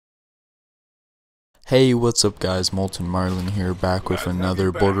Hey, what's up guys, Molten Marlin here, back with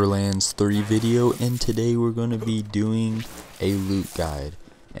another Borderlands 3 video, and today we're going to be doing a loot guide.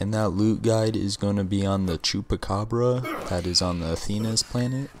 And that loot guide is going to be on the Chupacabra, that is on the Athena's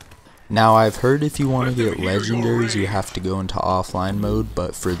planet. Now I've heard if you want to get legendaries you have to go into offline mode,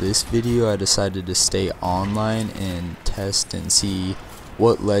 but for this video I decided to stay online and test and see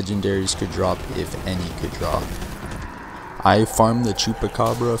what legendaries could drop, if any could drop. I farmed the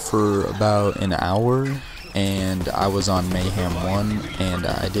Chupacabra for about an hour and I was on Mayhem 1 and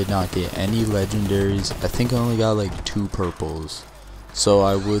I did not get any legendaries. I think I only got like 2 purples. So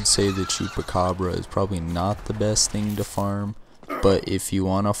I would say the Chupacabra is probably not the best thing to farm, but if you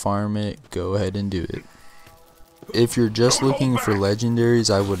want to farm it, go ahead and do it. If you're just looking for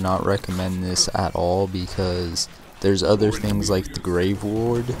legendaries, I would not recommend this at all because there's other things like the Grave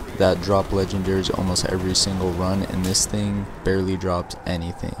Ward that drop legendaries almost every single run, and this thing barely drops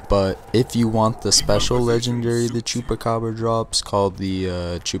anything. But if you want the special legendary the Chupacabra drops, called the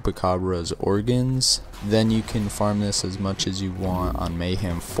Chupacabra's Organs, then you can farm this as much as you want on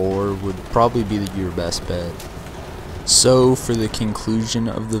Mayhem 4, would probably be your best bet. So for the conclusion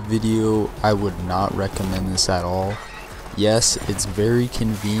of the video, I would not recommend this at all. Yes, it's very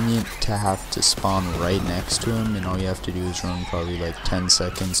convenient to have to spawn right next to him and all you have to do is run probably like 10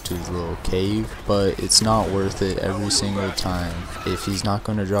 seconds to his little cave, but it's not worth it every single time if he's not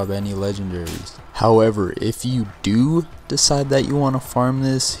going to drop any legendaries. However, if you do decide that you want to farm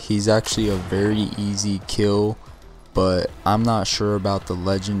this, he's actually a very easy kill, but I'm not sure about the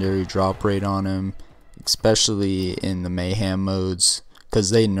legendary drop rate on him, especially in the Mayhem modes, because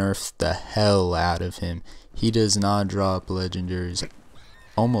they nerfed the hell out of him. He does not drop legendaries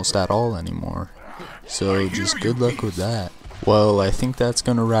almost at all anymore, so just good luck with that. Well, I think that's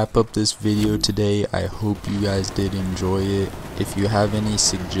gonna wrap up this video today. I hope you guys did enjoy it. If you have any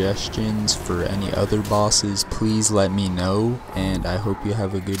suggestions for any other bosses, please let me know, and I hope you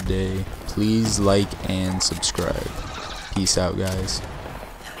have a good day. Please like and subscribe. Peace out, guys.